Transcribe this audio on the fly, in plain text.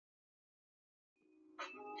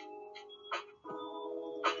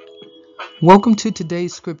Welcome to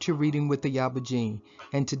today's scripture reading with Ayaba,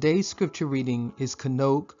 and today's scripture reading is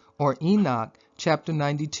Enoch or Enoch chapter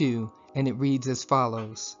 92, and it reads as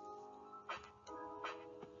follows.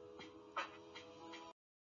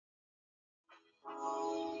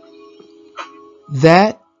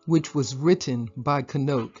 That which was written by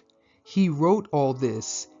Enoch, he wrote all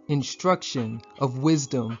this instruction of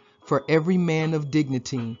wisdom for every man of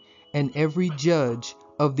dignity and every judge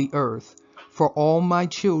of the earth, for all my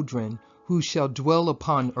children who shall dwell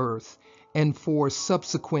upon earth, and for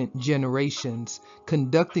subsequent generations,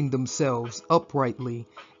 conducting themselves uprightly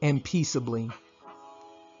and peaceably.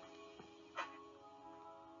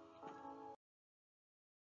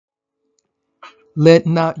 Let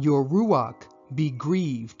not your ruach be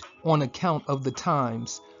grieved on account of the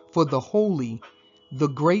times, for the Holy, the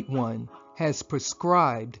Great One, has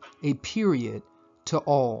prescribed a period to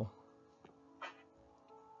all.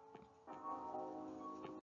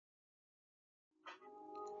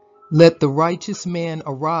 Let the righteous man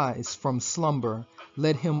arise from slumber.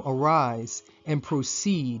 Let him arise and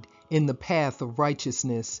proceed in the path of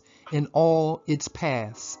righteousness in all its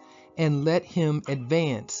paths, and let him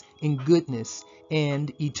advance in goodness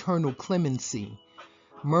and eternal clemency.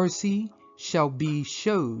 Mercy shall be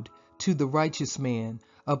showed to the righteous man,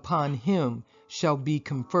 upon him shall be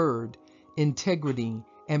conferred integrity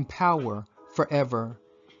and power forever.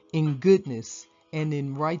 In goodness and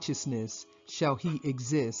in righteousness shall he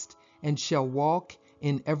exist, and shall walk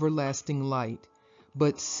in everlasting light.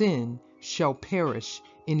 But sin shall perish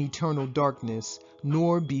in eternal darkness,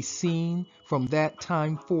 nor be seen from that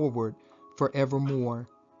time forward forevermore.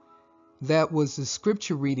 That was the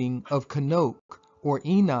scripture reading of Enoch or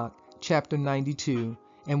Enoch chapter 92.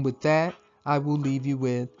 And with that, I will leave you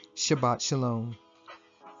with Shabbat Shalom.